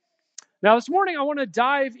Now, this morning, I want to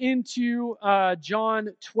dive into John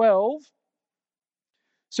 12.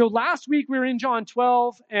 So last week, we were in John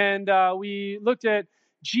 12, and we looked at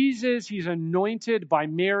Jesus. He's anointed by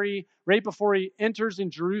Mary right before he enters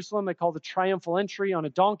in Jerusalem. They call the triumphal entry on a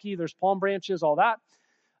donkey. There's palm branches, all that.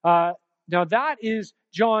 Now, that is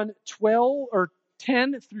John 12 or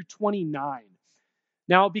 10 through 29.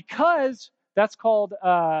 Now, because that's called,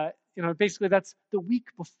 basically that's the week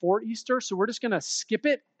before Easter. So we're just going to skip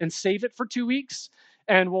it and save it for 2 weeks,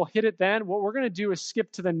 and we'll hit it then. What we're going to do is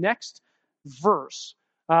skip to the next verse,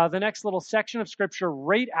 the next little section of scripture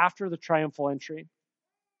right after the triumphal entry.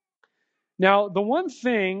 Now, the one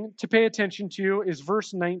thing to pay attention to is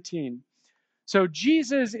verse 19. So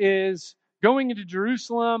Jesus is going into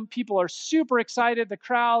Jerusalem. People are super excited. The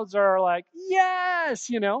crowds are like, yes,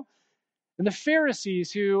 And the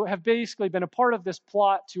Pharisees, who have basically been a part of this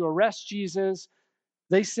plot to arrest Jesus,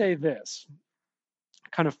 they say this,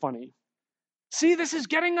 kind of funny. See, this is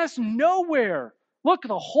getting us nowhere. Look,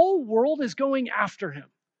 the whole world is going after him.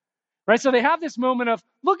 Right? So they have this moment of,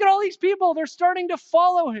 look at all these people. They're starting to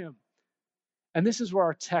follow him. And this is where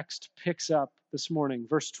our text picks up this morning,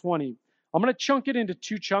 verse 20. I'm going to chunk it into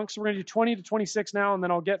 2 chunks. We're going to do 20 to 26 now, and then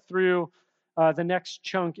I'll get through the next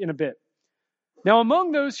chunk in a bit. Now,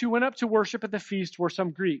 among those who went up to worship at the feast were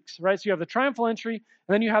some Greeks, right? So you have the triumphal entry,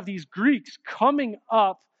 and then you have these Greeks coming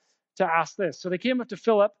up to ask this. So they came up to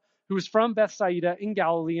Philip, who was from Bethsaida in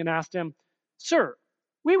Galilee, and asked him, Sir,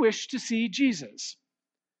 we wish to see Jesus.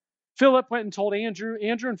 Philip went and told Andrew.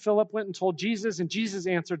 Andrew and Philip went and told Jesus, and Jesus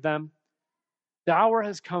answered them, The hour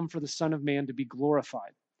has come for the Son of Man to be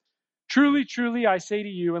glorified. Truly, truly, I say to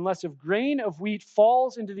you, unless a grain of wheat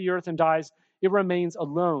falls into the earth and dies, it remains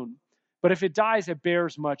alone. But if it dies, it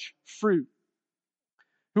bears much fruit.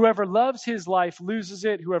 Whoever loves his life loses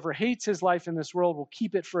it. Whoever hates his life in this world will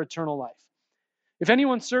keep it for eternal life. If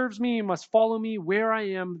anyone serves me, he must follow me. Where I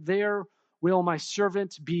am, there will my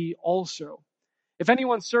servant be also. If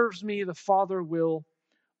anyone serves me, the Father will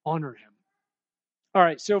honor him. All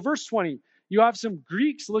right, so verse 20, you have some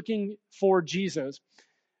Greeks looking for Jesus.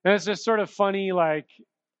 And it's just sort of funny,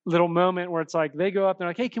 little moment where it's like they go up, they're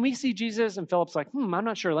like, hey, can we see Jesus? And Philip's like, I'm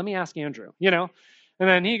not sure. Let me ask Andrew, And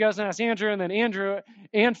then he goes and asks Andrew, and then Andrew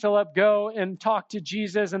and Philip go and talk to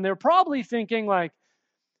Jesus. And they're probably thinking like,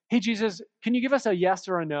 hey, Jesus, can you give us a yes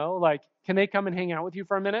or a no? Like, can they come and hang out with you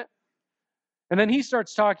for a minute? And then he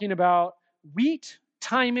starts talking about wheat,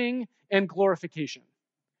 timing, and glorification.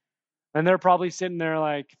 And they're probably sitting there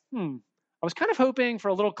like, I was kind of hoping for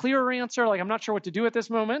a little clearer answer. Like, I'm not sure what to do at this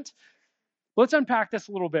moment. Let's unpack this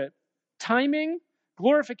a little bit. Timing,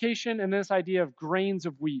 glorification, and this idea of grains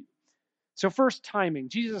of wheat. So first, timing.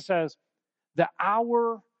 Jesus says, the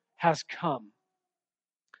hour has come.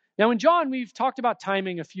 Now in John, we've talked about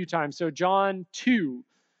timing a few times. So John 2,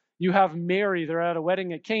 you have Mary, they're at a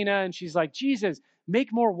wedding at Cana, and she's like, Jesus,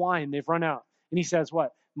 make more wine. They've run out. And he says,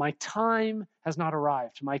 what? My time has not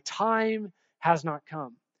arrived. My time has not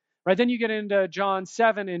come. Right? Then you get into John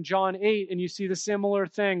 7 and John 8, and you see the similar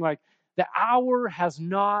thing, like the hour has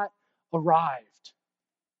not arrived.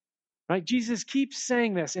 Right? Jesus keeps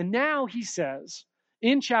saying this. And now he says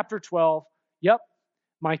in chapter 12, yep,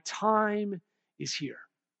 my time is here.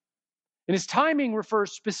 And his timing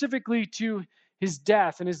refers specifically to his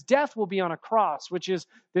death. And his death will be on a cross, which is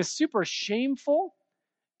this super shameful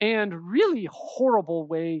and really horrible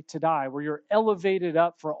way to die, where you're elevated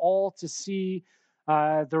up for all to see.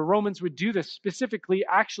 The Romans would do this specifically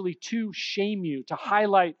actually to shame you, to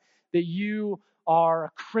highlight that you are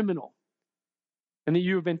a criminal and that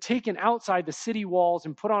you have been taken outside the city walls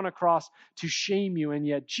and put on a cross to shame you. And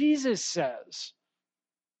yet Jesus says,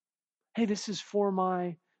 hey, this is for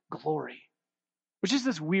my glory, which is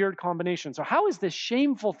this weird combination. So how is this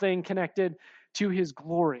shameful thing connected to his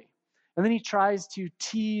glory? And then he tries to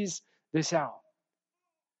tease this out.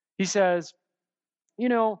 He says,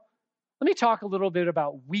 let me talk a little bit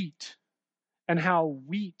about wheat and how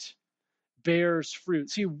wheat bears fruit.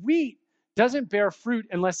 See, wheat doesn't bear fruit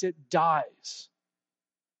unless it dies.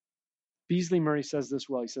 Beasley Murray says this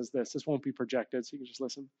well. He says this. This won't be projected, so you can just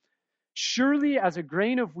listen. Surely as a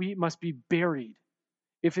grain of wheat must be buried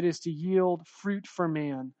if it is to yield fruit for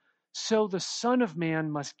man, so the Son of Man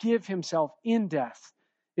must give himself in death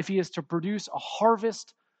if he is to produce a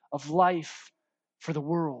harvest of life for the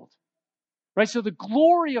world. Right? So the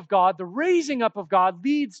glory of God, the raising up of God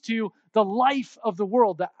leads to the life of the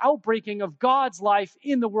world, the outbreaking of God's life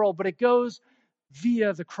in the world, but it goes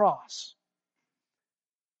via the cross.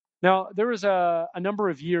 Now, there was a number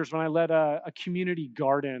of years when I led a community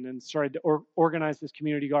garden and started to organize this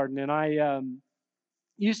community garden, and I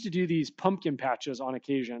used to do these pumpkin patches on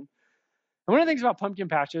occasion. And And one of the things about pumpkin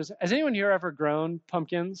patches, has anyone here ever grown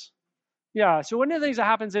pumpkins? Yeah. So one of the things that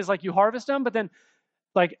happens is like you harvest them, but then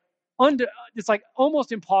like it's like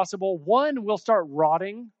almost impossible. One will start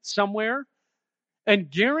rotting somewhere,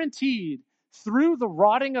 and guaranteed through the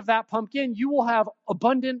rotting of that pumpkin, you will have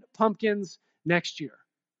abundant pumpkins next year.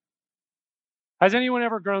 Has anyone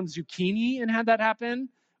ever grown zucchini and had that happen?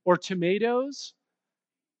 Or tomatoes?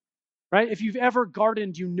 Right? If you've ever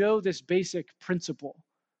gardened, you know this basic principle,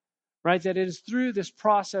 right? That it is through this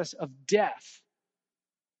process of death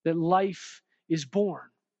that life is born.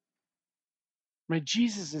 Right?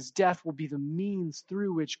 Jesus' death will be the means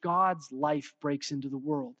through which God's life breaks into the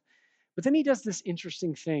world. But then he does this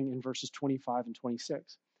interesting thing in verses 25 and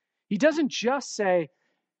 26. He doesn't just say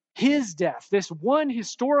his death, this one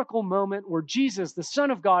historical moment where Jesus, the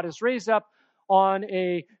Son of God, is raised up on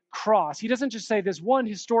a cross. He doesn't just say this one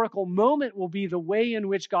historical moment will be the way in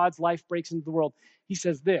which God's life breaks into the world. He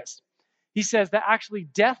says this. He says that actually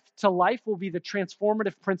death to life will be the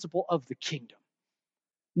transformative principle of the kingdom.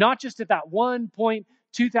 Not just at that one point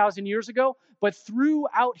 2,000 years ago, but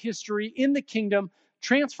throughout history in the kingdom,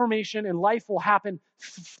 transformation and life will happen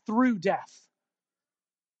through death,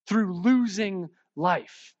 through losing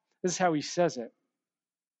life. This is how he says it.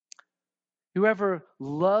 Whoever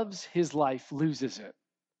loves his life loses it.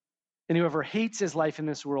 And whoever hates his life in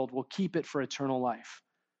this world will keep it for eternal life.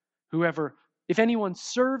 If anyone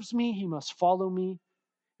serves me, he must follow me.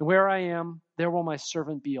 And where I am, there will my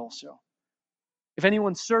servant be also. If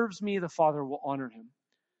anyone serves me, the Father will honor him.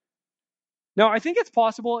 Now, I think it's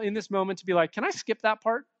possible in this moment to be like, can I skip that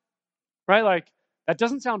part? Right? Like, that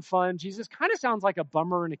doesn't sound fun. Jesus kind of sounds like a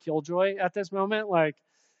bummer and a killjoy at this moment. Like,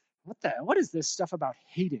 what is this stuff about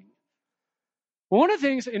hating? Well, one of the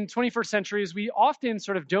things in 21st century is we often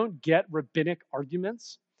sort of don't get rabbinic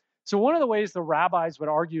arguments. So one of the ways the rabbis would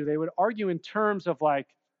argue, they would argue in terms of like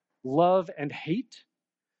love and hate.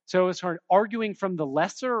 So it's sort of arguing from the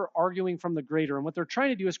lesser or arguing from the greater. And what they're trying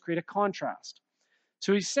to do is create a contrast.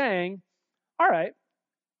 So he's saying, all right,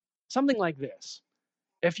 something like this.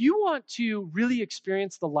 If you want to really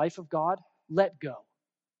experience the life of God, let go.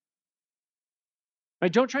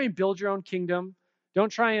 Right? Don't try and build your own kingdom.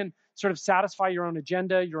 Don't try and sort of satisfy your own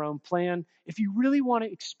agenda, your own plan. If you really want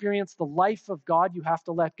to experience the life of God, you have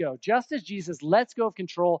to let go. Just as Jesus lets go of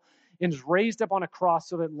control and is raised up on a cross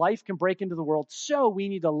so that life can break into the world, so we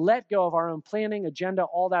need to let go of our own planning, agenda,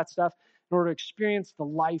 all that stuff in order to experience the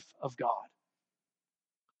life of God.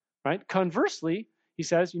 Right? Conversely, he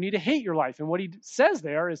says you need to hate your life. And what he says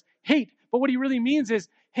there is hate. But what he really means is,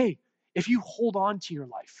 hey, if you hold on to your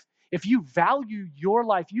life, if you value your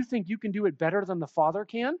life, you think you can do it better than the Father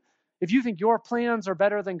can, if you think your plans are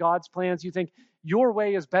better than God's plans, you think your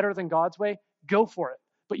way is better than God's way, go for it.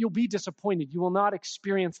 But you'll be disappointed. You will not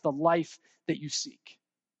experience the life that you seek.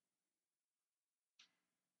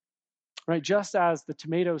 Right? Just as the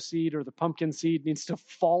tomato seed or the pumpkin seed needs to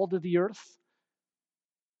fall to the earth,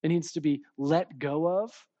 it needs to be let go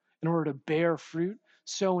of in order to bear fruit,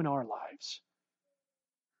 so in our lives.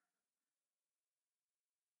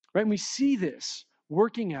 Right? And we see this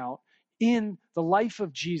working out in the life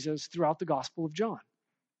of Jesus throughout the Gospel of John.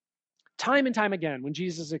 Time and time again, when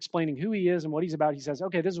Jesus is explaining who he is and what he's about, he says,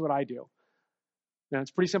 okay, this is what I do. Now,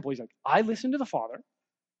 it's pretty simple. He's like, I listen to the Father.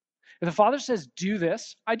 If the Father says, do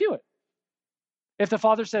this, I do it. If the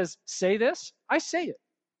Father says, say this, I say it.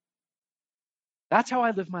 That's how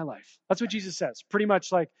I live my life. That's what Jesus says, pretty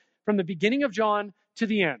much like from the beginning of John to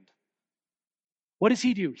the end. What does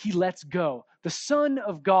he do? He lets go. The Son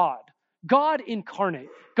of God, God incarnate,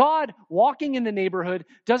 God walking in the neighborhood,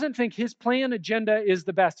 doesn't think his plan agenda is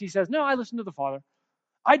the best. He says, no, I listen to the Father.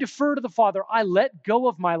 I defer to the Father. I let go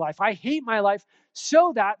of my life. I hate my life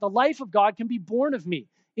so that the life of God can be born of me,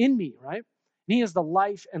 in me, right? And he is the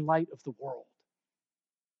life and light of the world.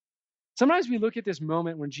 Sometimes we look at this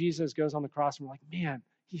moment when Jesus goes on the cross and we're like, man,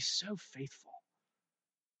 he's so faithful.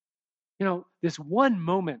 You know, this one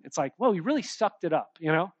moment, it's like, whoa, he really sucked it up,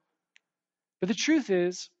 you know? But the truth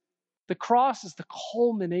is, the cross is the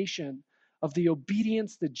culmination of the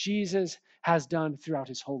obedience that Jesus has done throughout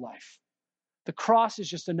his whole life. The cross is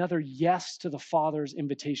just another yes to the Father's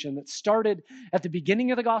invitation that started at the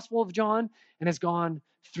beginning of the Gospel of John and has gone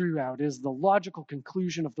throughout. It is the logical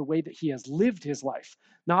conclusion of the way that he has lived his life,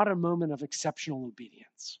 not a moment of exceptional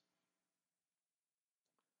obedience.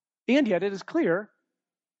 And yet it is clear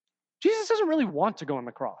Jesus doesn't really want to go on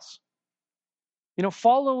the cross. You know,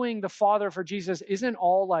 following the Father for Jesus isn't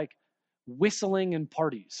all like whistling and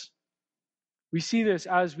parties. We see this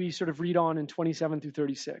as we sort of read on in 27 through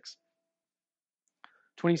 36.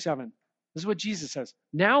 27. This is what Jesus says.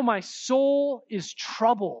 Now my soul is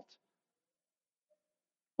troubled.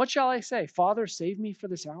 What shall I say? Father, save me for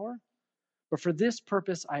this hour? But for this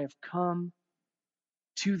purpose I have come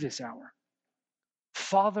to this hour.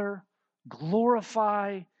 Father,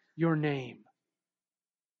 glorify your name.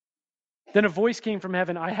 Then a voice came from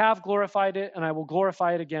heaven, I have glorified it, and I will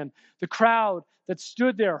glorify it again. The crowd that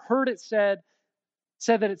stood there heard it said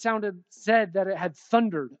that it had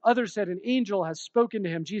thundered. Others said, an angel has spoken to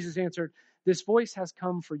him. Jesus answered, this voice has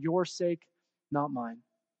come for your sake, not mine.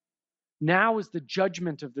 Now is the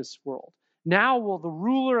judgment of this world. Now will the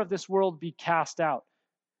ruler of this world be cast out.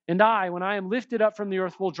 And I, when I am lifted up from the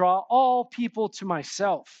earth, will draw all people to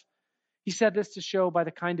myself. He said this to show by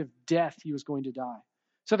the kind of death he was going to die.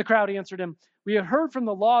 So the crowd answered him, we have heard from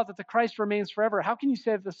the law that the Christ remains forever. How can you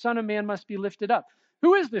say that the Son of Man must be lifted up?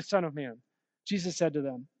 Who is this Son of Man? Jesus said to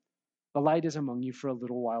them, the light is among you for a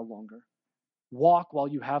little while longer. Walk while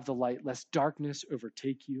you have the light, lest darkness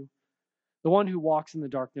overtake you. The one who walks in the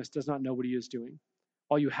darkness does not know what he is doing.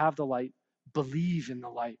 While you have the light, believe in the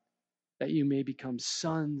light, that you may become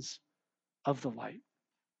sons of the light.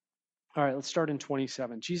 All right, let's start in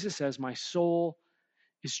 27. Jesus says, my soul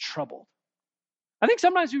is troubled. I think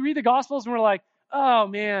sometimes we read the Gospels and we're like, oh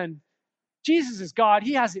man, Jesus is God.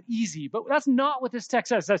 He has it easy. But that's not what this text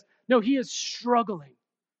says. It says, no, he is struggling.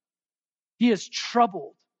 He is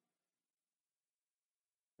troubled.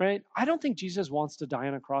 Right? I don't think Jesus wants to die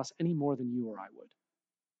on a cross any more than you or I would.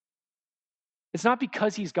 It's not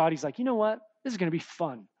because he's God. He's like, you know what? This is going to be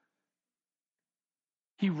fun.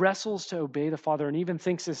 He wrestles to obey the Father and even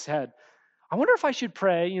thinks in his head, I wonder if I should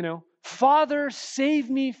pray, Father, save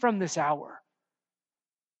me from this hour.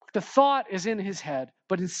 The thought is in his head,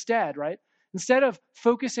 but instead of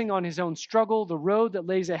focusing on his own struggle, the road that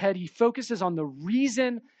lays ahead, he focuses on the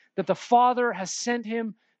reason that the Father has sent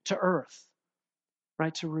him to earth,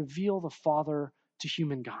 right? To reveal the Father to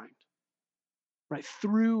humankind, right?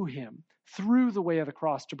 Through him, through the way of the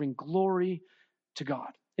cross, to bring glory to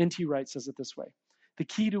God. N.T. Wright says it this way. The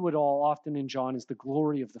key to it all, often in John, is the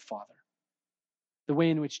glory of the Father. The way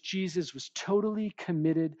in which Jesus was totally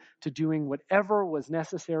committed to doing whatever was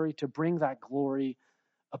necessary to bring that glory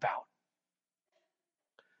about.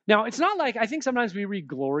 Now, it's not like, I think sometimes we read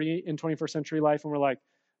glory in 21st century life and we're like,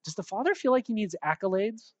 does the Father feel like he needs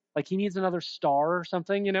accolades? Like he needs another star or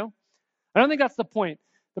something, I don't think that's the point.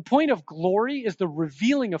 The point of glory is the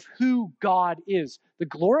revealing of who God is. The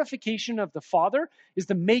glorification of the Father is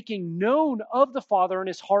the making known of the Father and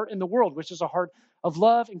his heart in the world, which is a heart of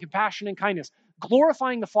love and compassion and kindness.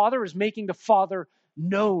 Glorifying the Father is making the Father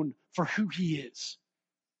known for who he is.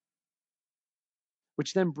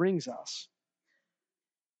 Which then brings us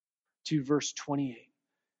to verse 28.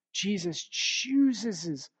 Jesus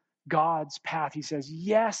chooses God's path. He says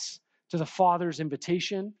yes to the Father's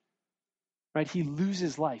invitation. Right? He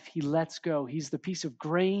loses life. He lets go. He's the piece of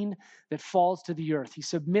grain that falls to the earth. He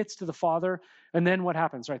submits to the Father. And then what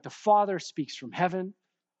happens, right? The Father speaks from heaven.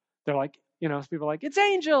 They're like, people are like, it's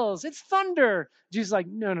angels, it's thunder. Jesus is like,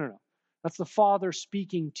 no. That's the Father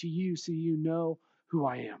speaking to you so you know who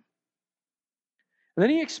I am. And then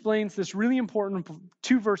he explains this really important,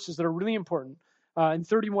 two verses that are really important in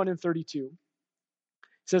 31 and 32. He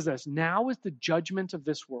says this, now is the judgment of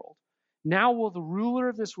this world. Now will the ruler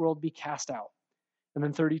of this world be cast out. And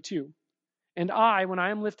then 32. And I, when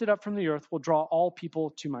I am lifted up from the earth, will draw all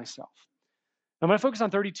people to myself. I'm going to focus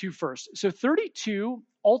on 32 first. So 32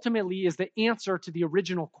 ultimately is the answer to the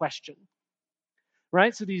original question.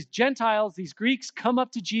 Right? So these Gentiles, these Greeks come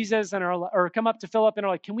up to Jesus or come up to Philip and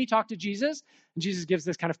are like, can we talk to Jesus? And Jesus gives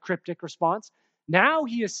this kind of cryptic response. Now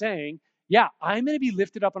he is saying, yeah, I'm going to be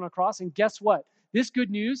lifted up on a cross. And guess what? This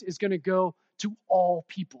good news is going to go to all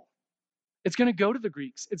people. It's going to go to the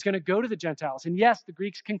Greeks. It's going to go to the Gentiles. And yes, the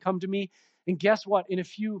Greeks can come to me. And guess what? In a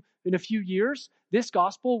few years, this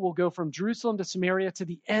gospel will go from Jerusalem to Samaria to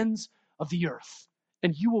the ends of the earth.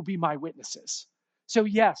 And you will be my witnesses. So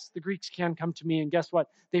yes, the Greeks can come to me. And guess what?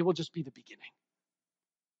 They will just be the beginning.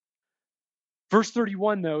 Verse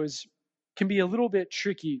 31, though, can be a little bit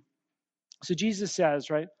tricky. So Jesus says,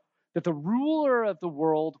 right, that the ruler of the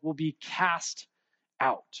world will be cast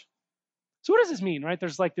out. So what does this mean, right?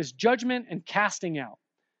 There's like this judgment and casting out.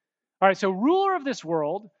 All right, so ruler of this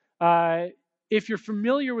world, if you're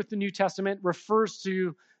familiar with the New Testament, refers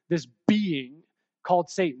to this being called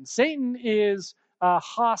Satan. Satan is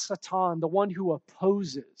Ha-Satan, the one who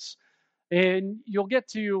opposes. And you'll get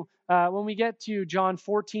to, when we get to John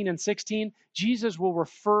 14 and 16, Jesus will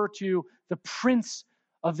refer to the prince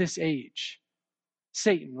of this age,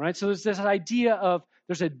 Satan, right? So there's this idea of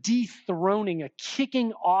there's a dethroning, a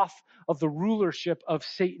kicking off of the rulership of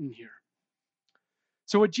Satan here.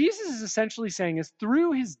 So what Jesus is essentially saying is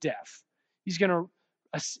through his death, he's going to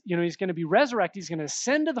he's going to be resurrected. He's going to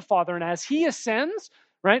ascend to the Father. And as he ascends,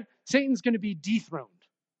 right, Satan's going to be dethroned.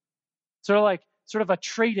 Sort of a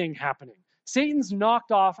trading happening. Satan's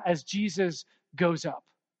knocked off as Jesus goes up.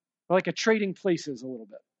 Like a trading places a little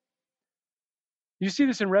bit. You see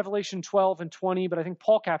this in Revelation 12 and 20, but I think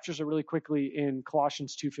Paul captures it really quickly in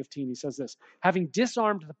Colossians 2:15. He says this, having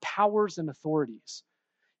disarmed the powers and authorities,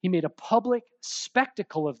 he made a public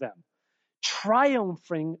spectacle of them,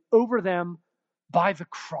 triumphing over them by the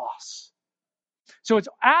cross. So it's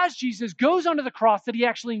as Jesus goes onto the cross that he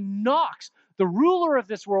actually knocks the ruler of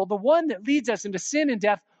this world, the one that leads us into sin and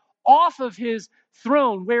death, off of his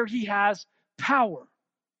throne where he has power.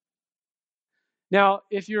 Now,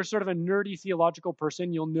 if you're sort of a nerdy theological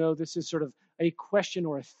person, you'll know this is sort of a question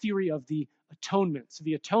or a theory of the atonement. So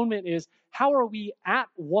the atonement is, how are we at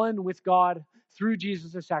one with God through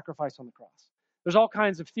Jesus' sacrifice on the cross? There's all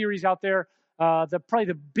kinds of theories out there. Probably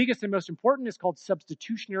the biggest and most important is called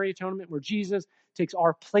substitutionary atonement, where Jesus takes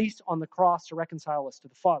our place on the cross to reconcile us to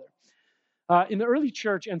the Father. In the early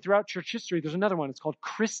church and throughout church history, there's another one. It's called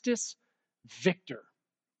Christus Victor.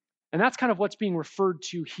 And that's kind of what's being referred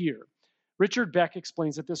to here. Richard Beck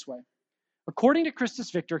explains it this way. According to Christus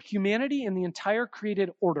Victor, humanity and the entire created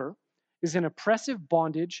order is in oppressive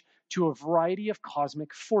bondage to a variety of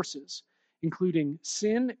cosmic forces, including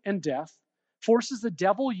sin and death, forces the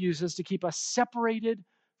devil uses to keep us separated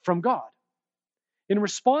from God. In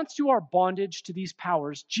response to our bondage to these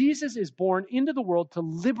powers, Jesus is born into the world to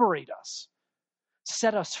liberate us,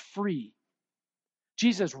 set us free.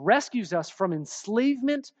 Jesus rescues us from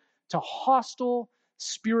enslavement to hostile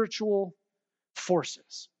spiritual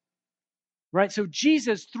forces. Right? So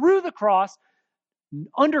Jesus, through the cross,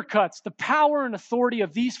 undercuts the power and authority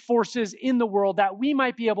of these forces in the world that we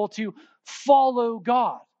might be able to follow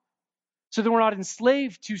God. So that we're not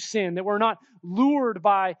enslaved to sin, that we're not lured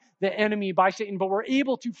by the enemy, by Satan, but we're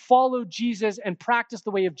able to follow Jesus and practice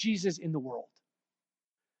the way of Jesus in the world.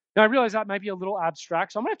 Now, I realize that might be a little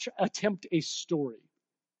abstract, so I'm going to attempt a story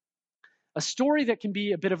that can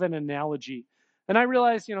be a bit of an analogy. And I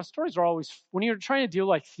realize, stories are always, when you're trying to deal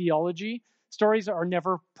like theology, stories are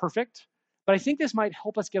never perfect. But I think this might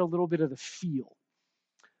help us get a little bit of the feel.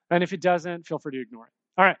 And if it doesn't, feel free to ignore it.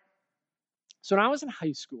 All right. So when I was in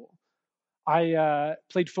high school, I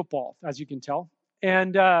played football, as you can tell.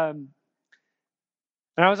 And I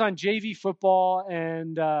was on JV football,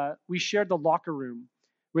 and we shared the locker room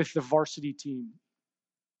with the varsity team.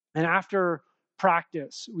 And after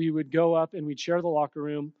practice, we would go up and we'd share the locker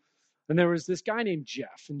room. And there was this guy named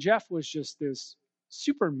Jeff. And Jeff was just this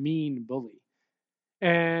super mean bully.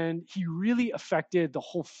 And he really affected the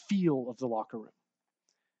whole feel of the locker room.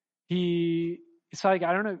 It's like,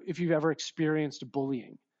 I don't know if you've ever experienced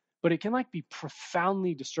bullying, but it can like be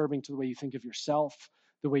profoundly disturbing to the way you think of yourself,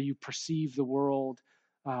 the way you perceive the world.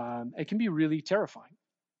 It can be really terrifying.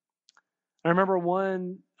 I remember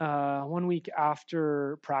one week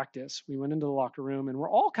after practice, we went into the locker room, and we're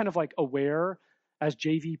all kind of like aware as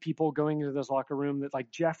JV people going into this locker room that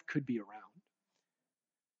like Jeff could be around.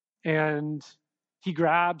 And he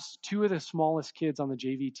grabs two of the smallest kids on the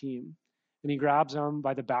JV team, and he grabs them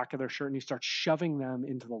by the back of their shirt, and he starts shoving them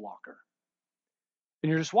into the locker. And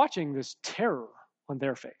you're just watching this terror on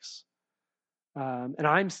their face. And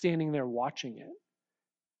I'm standing there watching it.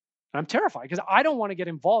 And I'm terrified because I don't want to get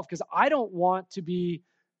involved, because I don't want to be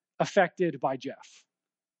affected by Jeff.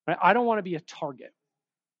 Right? I don't want to be a target.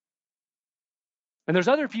 And there's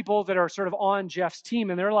other people that are sort of on Jeff's team,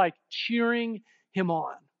 and they're like cheering him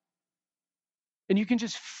on. And you can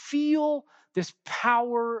just feel this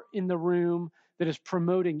power in the room that is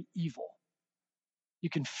promoting evil. You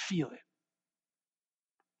can feel it.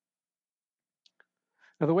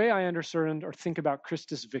 Now, the way I understand or think about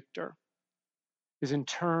Christus Victor is in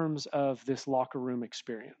terms of this locker room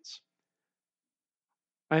experience.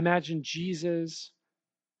 I imagine Jesus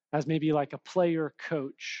as maybe like a player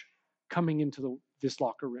coach coming into this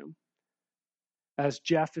locker room as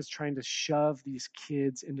Jeff is trying to shove these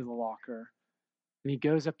kids into the locker. And he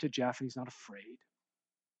goes up to Jeff, and he's not afraid.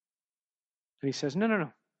 And he says,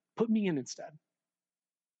 no, put me in instead.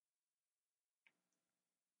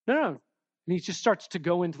 No. And he just starts to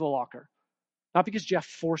go into the locker. Not because Jeff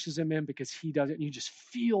forces him in, because he does it. And you just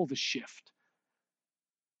feel the shift.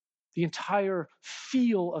 The entire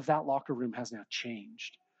feel of that locker room has now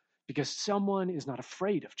changed because someone is not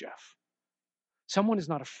afraid of Jeff. Someone is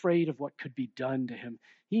not afraid of what could be done to him.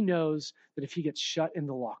 He knows that if he gets shut in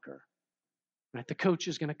the locker, right, the coach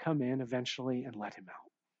is going to come in eventually and let him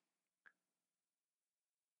out.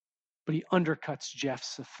 But he undercuts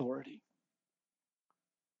Jeff's authority.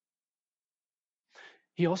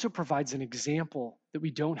 he also provides an example that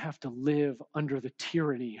we don't have to live under the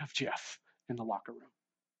tyranny of Jeff in the locker room.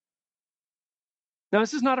 Now,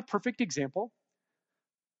 this is not a perfect example.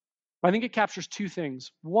 I think it captures two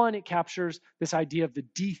things. One, it captures this idea of the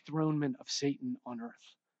dethronement of Satan on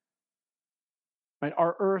earth. Right?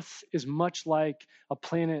 Our earth is much like a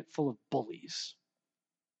planet full of bullies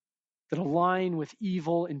that align with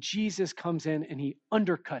evil, and Jesus comes in and he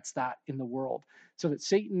undercuts that in the world so that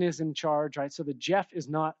Satan is in charge, right? So that Jeff is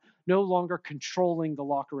no longer controlling the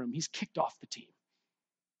locker room. He's kicked off the team.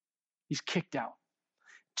 He's kicked out.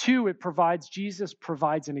 Two, Jesus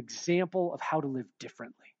provides an example of how to live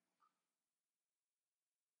differently.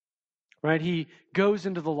 Right? He goes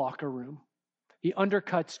into the locker room. He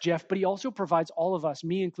undercuts Jeff, but he also provides all of us,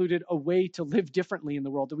 me included, a way to live differently in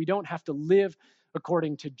the world, that we don't have to live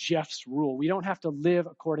according to Jeff's rule. We don't have to live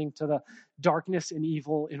according to the darkness and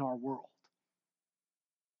evil in our world.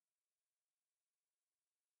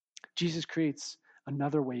 Jesus creates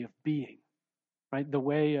another way of being, right? The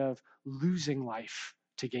way of losing life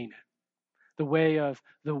to gain it. The way of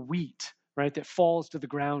the wheat, right, that falls to the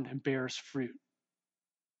ground and bears fruit.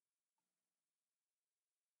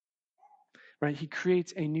 Right? He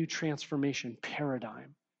creates a new transformation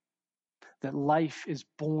paradigm, that life is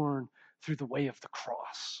born through the way of the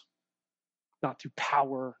cross, not through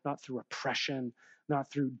power, not through oppression,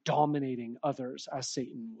 not through dominating others as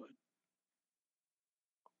Satan would.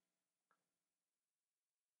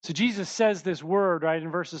 So Jesus says this word, right,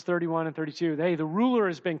 in verses 31 and 32. Hey, the ruler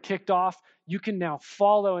has been kicked off. You can now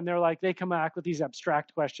follow. And they come back with these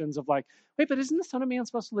abstract questions of like, wait, but isn't the Son of Man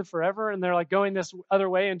supposed to live forever? And they're like going this other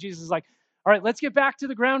way. And Jesus is like, all right, let's get back to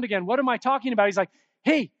the ground again. What am I talking about? He's like,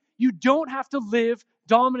 hey, you don't have to live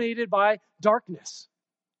dominated by darkness.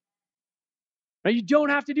 Right? You don't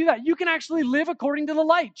have to do that. You can actually live according to the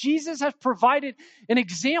light. Jesus has provided an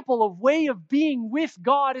example, a way of being with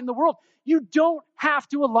God in the world. You don't have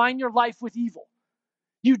to align your life with evil.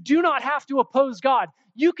 You do not have to oppose God.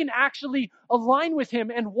 You can actually align with him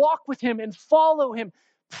and walk with him and follow him.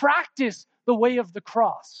 Practice the way of the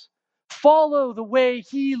cross. Follow the way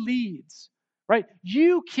he leads. Right?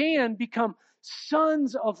 You can become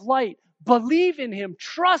sons of light. Believe in him.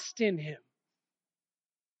 Trust in him.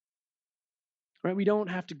 Right? We don't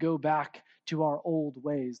have to go back to our old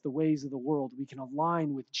ways, the ways of the world. We can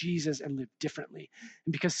align with Jesus and live differently.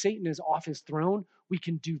 And because Satan is off his throne, we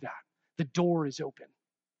can do that. The door is open.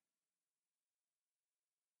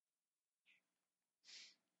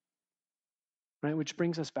 Right? Which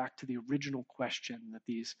brings us back to the original question that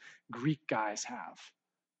these Greek guys have.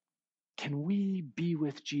 Can we be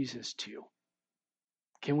with Jesus too?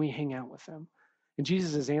 Can we hang out with him? And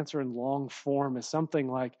Jesus' answer in long form is something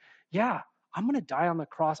like, yeah, I'm going to die on the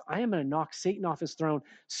cross. I am going to knock Satan off his throne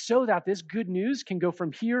so that this good news can go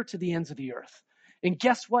from here to the ends of the earth. And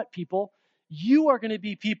guess what, people? You are going to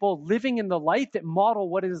be people living in the light that model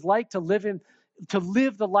what it is like to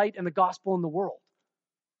live the light and the gospel in the world.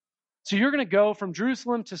 So you're going to go from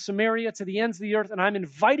Jerusalem to Samaria to the ends of the earth, and I'm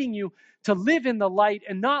inviting you to live in the light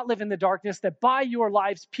and not live in the darkness, that by your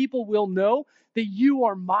lives people will know that you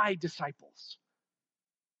are my disciples.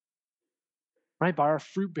 Right? By our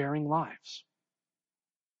fruit-bearing lives.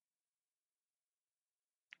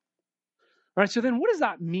 All right, so then what does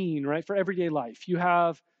that mean, right, for everyday life? You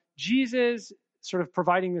have Jesus sort of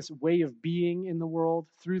providing this way of being in the world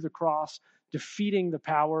through the cross, defeating the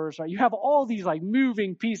powers, right? You have all these like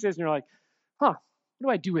moving pieces, and you're like, what do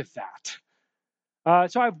I do with that?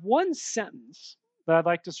 So I have one sentence that I'd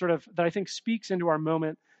like to that I think speaks into our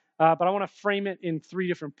moment, but I want to frame it in three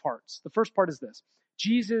different parts. The first part is this: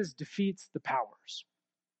 Jesus defeats the powers.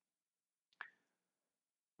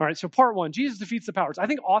 All right, so part one, Jesus defeats the powers. I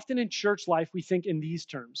think often in church life, we think in these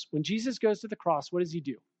terms. When Jesus goes to the cross, what does he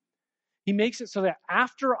do? He makes it so that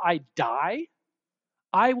after I die,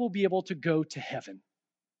 I will be able to go to heaven.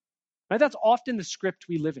 Right? That's often the script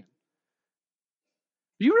we live in.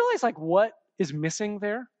 Do you realize like what is missing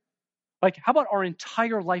there? Like, how about our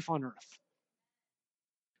entire life on earth?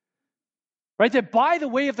 Right? That by the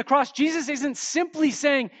way of the cross, Jesus isn't simply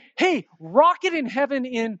saying, hey, rock it in heaven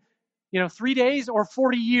in 3 days or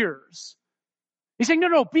 40 years. He's saying,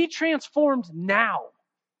 no, be transformed now.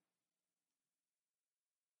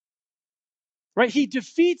 Right? He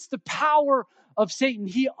defeats the power of Satan.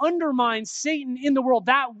 He undermines Satan in the world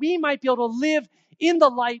that we might be able to live in the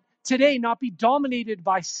light today, not be dominated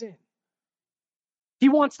by sin. He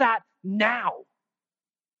wants that now.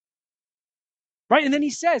 Right? And then he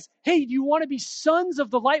says, hey, do you want to be sons of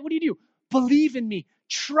the light? What do? Believe in me,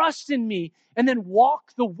 trust in me, and then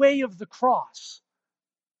walk the way of the cross.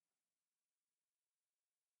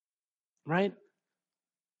 Right?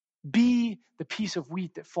 Be the piece of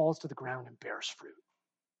wheat that falls to the ground and bears fruit.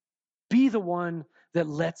 Be the one that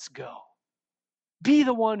lets go. Be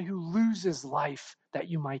the one who loses life that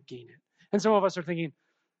you might gain it. And some of us are thinking,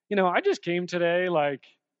 I just came today,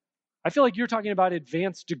 I feel like you're talking about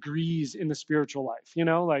advanced degrees in the spiritual life,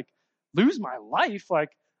 lose my life. I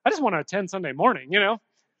just want to attend Sunday morning. And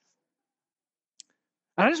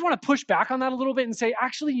I just want to push back on that a little bit and say,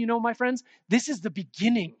 actually, my friends, this is the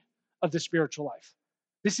beginning of the spiritual life.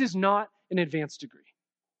 This is not an advanced degree.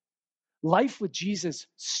 Life with Jesus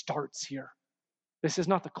starts here. This is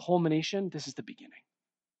not the culmination. This is the beginning.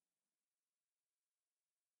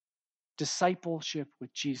 Discipleship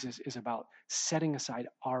with Jesus is about setting aside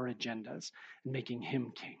our agendas and making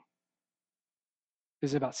him king.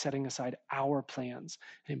 This is about setting aside our plans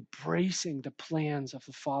and embracing the plans of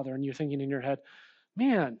the Father. And you're thinking in your head,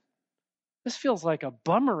 man, this feels like a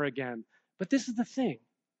bummer again. But this is the thing.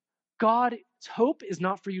 God's hope is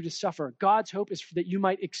not for you to suffer. God's hope is that you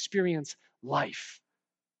might experience life.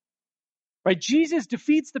 Right? Jesus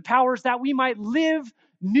defeats the powers that we might live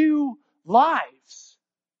new lives.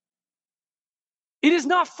 It is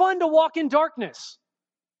not fun to walk in darkness.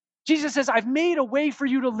 Jesus says, I've made a way for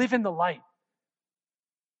you to live in the light.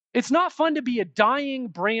 It's not fun to be a dying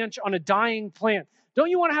branch on a dying plant. Don't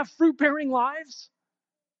you want to have fruit-bearing lives?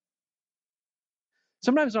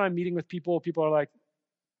 Sometimes when I'm meeting with people are like,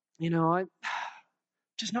 I'm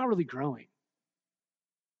just not really growing.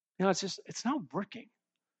 It's not working.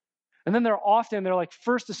 And then they're like,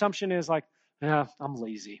 first assumption is like, yeah, I'm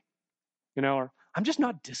lazy, or I'm just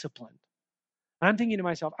not disciplined. And I'm thinking to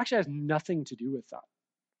myself, actually, it has nothing to do with that.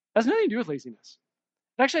 It has nothing to do with laziness.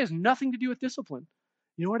 It actually has nothing to do with discipline.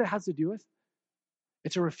 You know what it has to do with?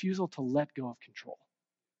 It's a refusal to let go of control.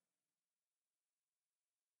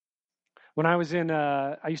 When I was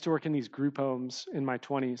I used to work in these group homes in my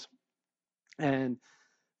 20s, and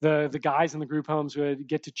the guys in the group homes would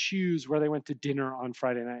get to choose where they went to dinner on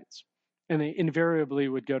Friday nights, and they invariably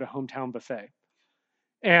would go to Hometown Buffet.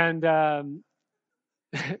 And I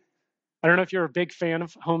don't know if you're a big fan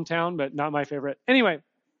of Hometown, but not my favorite. Anyway,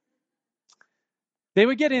 they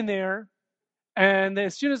would get in there, and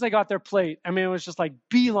as soon as they got their plate, it was just like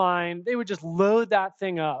beeline. They would just load that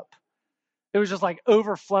thing up. It was just like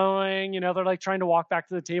overflowing. They're like trying to walk back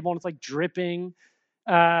to the table, and it's like dripping.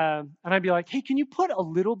 And I'd be like, hey, can you put a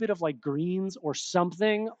little bit of like greens or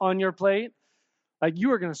something on your plate? Like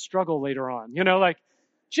you are going to struggle later on, like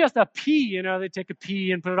just a pea, they take a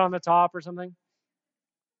pea and put it on the top or something.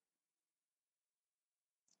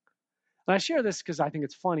 And I share this because I think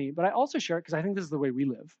it's funny, but I also share it because I think this is the way we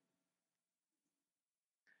live.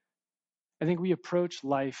 I think we approach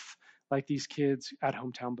life like these kids at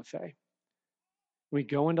Hometown Buffet. We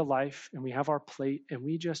go into life and we have our plate and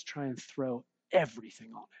we just try and throw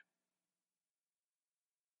everything on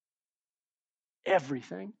it.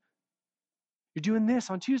 Everything. You're doing this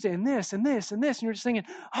on Tuesday and this and this and this. And you're just thinking,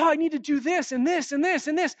 I need to do this and this and this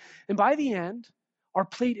and this. And by the end, our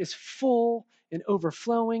plate is full and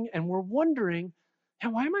overflowing. And we're wondering,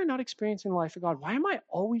 why am I not experiencing the life of God? Why am I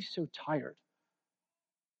always so tired?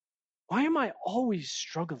 Why am I always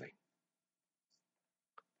struggling?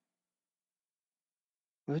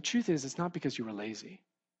 Well, the truth is, it's not because you were lazy.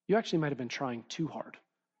 You actually might have been trying too hard.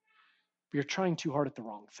 But you're trying too hard at the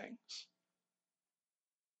wrong things.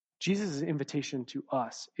 Jesus' invitation to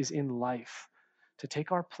us is in life to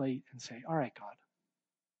take our plate and say, all right, God,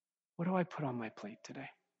 what do I put on my plate today?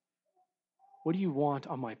 What do you want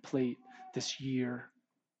on my plate this year?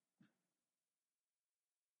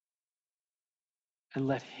 And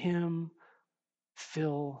let him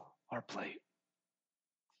fill our plate.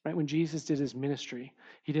 Right? When Jesus did his ministry,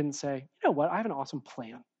 he didn't say, you know what, I have an awesome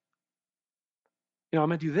plan. I'm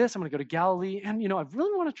going to do this. I'm going to go to Galilee. And, I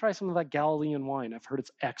really want to try some of that Galilean wine. I've heard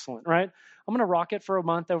it's excellent, right? I'm going to rock it for a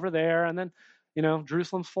month over there. And then,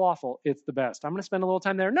 Jerusalem's falafel. It's the best. I'm going to spend a little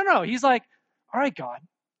time there. No. He's like, all right, God.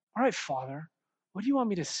 All right, Father. What do you want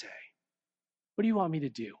me to say? What do you want me to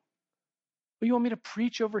do? Oh, you want me to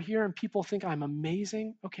preach over here and people think I'm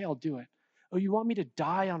amazing? Okay, I'll do it. Oh, you want me to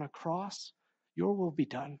die on a cross? Your will be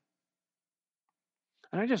done.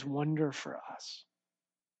 And I just wonder for us,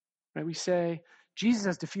 right? We say, Jesus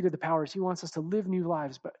has defeated the powers. He wants us to live new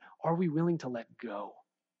lives, but are we willing to let go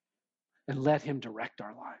and let him direct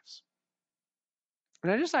our lives?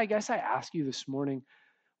 And I guess I ask you this morning,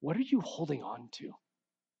 what are you holding on to?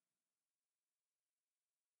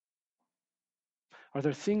 Are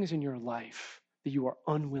there things in your life that you are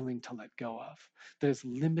unwilling to let go of that is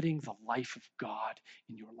limiting the life of God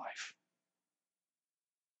in your life?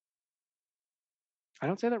 I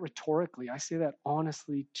don't say that rhetorically. I say that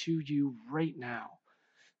honestly to you right now.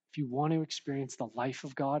 If you want to experience the life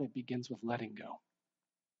of God, it begins with letting go.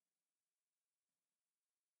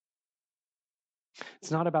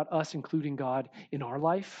 It's not about us including God in our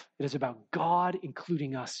life. It is about God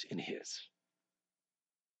including us in his.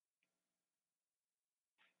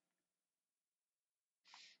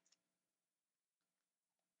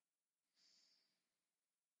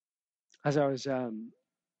 As I was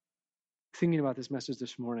thinking about this message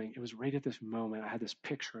this morning, it was right at this moment I had this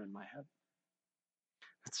picture in my head.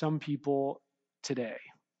 That some people today,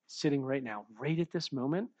 sitting right now, right at this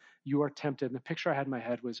moment, you are tempted. And the picture I had in my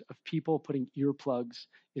head was of people putting earplugs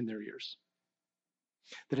in their ears.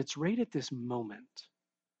 That it's right at this moment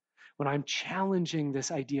when I'm challenging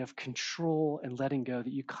this idea of control and letting go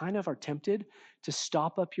that you kind of are tempted to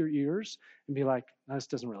stop up your ears and be like, no, this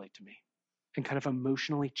doesn't relate to me, and kind of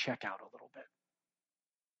emotionally check out a little bit.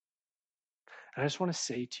 And I just want to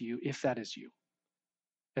say to you, if that is you,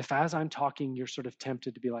 if as I'm talking, you're sort of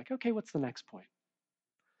tempted to be like, okay, what's the next point?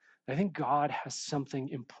 I think God has something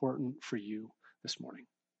important for you this morning.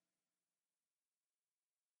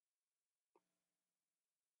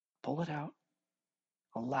 Pull it out.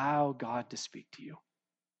 Allow God to speak to you.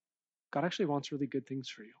 God actually wants really good things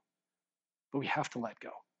for you, but we have to let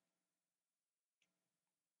go.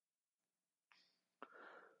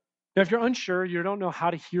 Now, if you're unsure, you don't know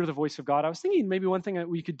how to hear the voice of God, I was thinking maybe one thing that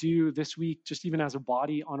we could do this week, just even as a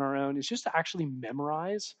body on our own, is just to actually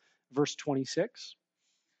memorize verse 26.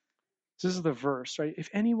 So this is the verse, right? If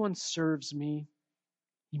anyone serves me,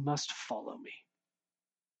 he must follow me.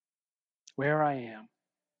 Where I am,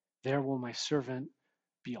 there will my servant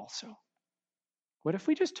be also. What if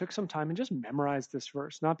we just took some time and just memorized this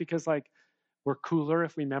verse? Not because we're cooler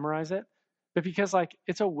if we memorize it, but because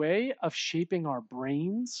it's a way of shaping our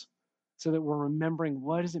brains so that we're remembering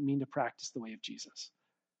what does it mean to practice the way of Jesus.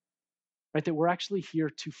 Right? That we're actually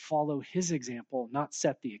here to follow his example, not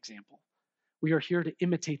set the example. We are here to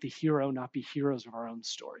imitate the hero, not be heroes of our own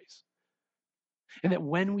stories. And that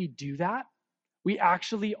when we do that, we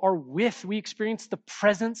actually we experience the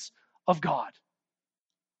presence of God.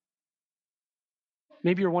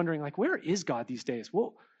 Maybe you're wondering, where is God these days?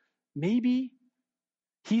 Well, maybe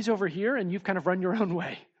he's over here and you've kind of run your own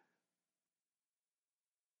way.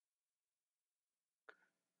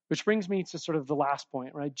 Which brings me to sort of the last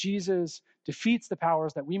point, right? Jesus defeats the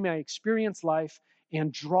powers that we may experience life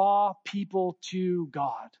and draw people to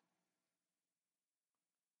God.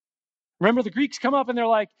 Remember, the Greeks come up and they're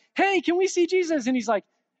like, hey, can we see Jesus? And he's like,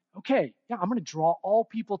 okay, yeah, I'm going to draw all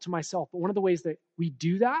people to myself. But one of the ways that we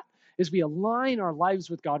do that is we align our lives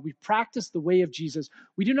with God. We practice the way of Jesus.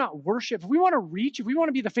 We do not worship. If we want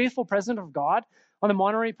to be the faithful presence of God on the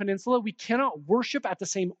Monterey Peninsula, we cannot worship at the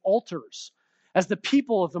same altars as the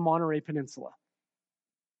people of the Monterey Peninsula.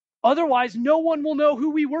 Otherwise, no one will know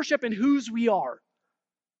who we worship and whose we are.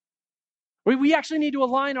 We actually need to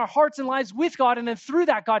align our hearts and lives with God, and then through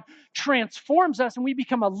that, God transforms us and we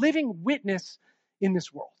become a living witness in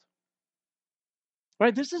this world.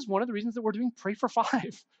 Right? This is one of the reasons that we're doing Pray for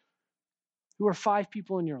Five. Who are 5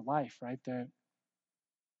 people in your life, right? That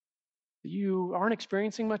you aren't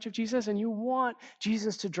experiencing much of Jesus and you want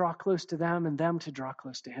Jesus to draw close to them and them to draw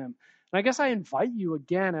close to him. And I guess I invite you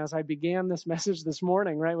again, as I began this message this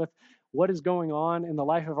morning, right, with what is going on in the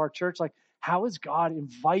life of our church, how is God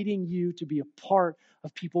inviting you to be a part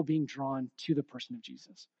of people being drawn to the person of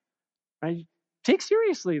Jesus? Right? Take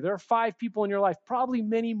seriously, there are 5 people in your life, probably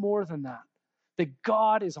many more than that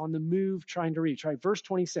God is on the move trying to reach, right? Verse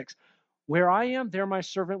 26, where I am, there my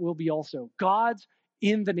servant will be also. God's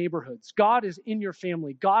in the neighborhoods. God is in your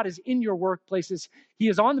family. God is in your workplaces. He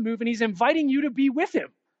is on the move and he's inviting you to be with him.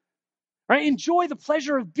 Right? Enjoy the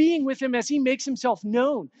pleasure of being with him as he makes himself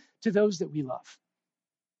known to those that we love.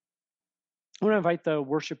 I'm going to invite the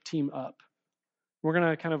worship team up. We're going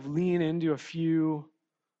to kind of lean into a few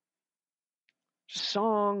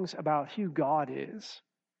songs about who God is.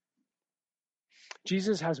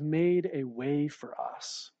 Jesus has made a way for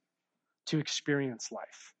us to experience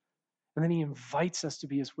life. And then he invites us to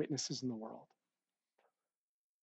be his witnesses in the world.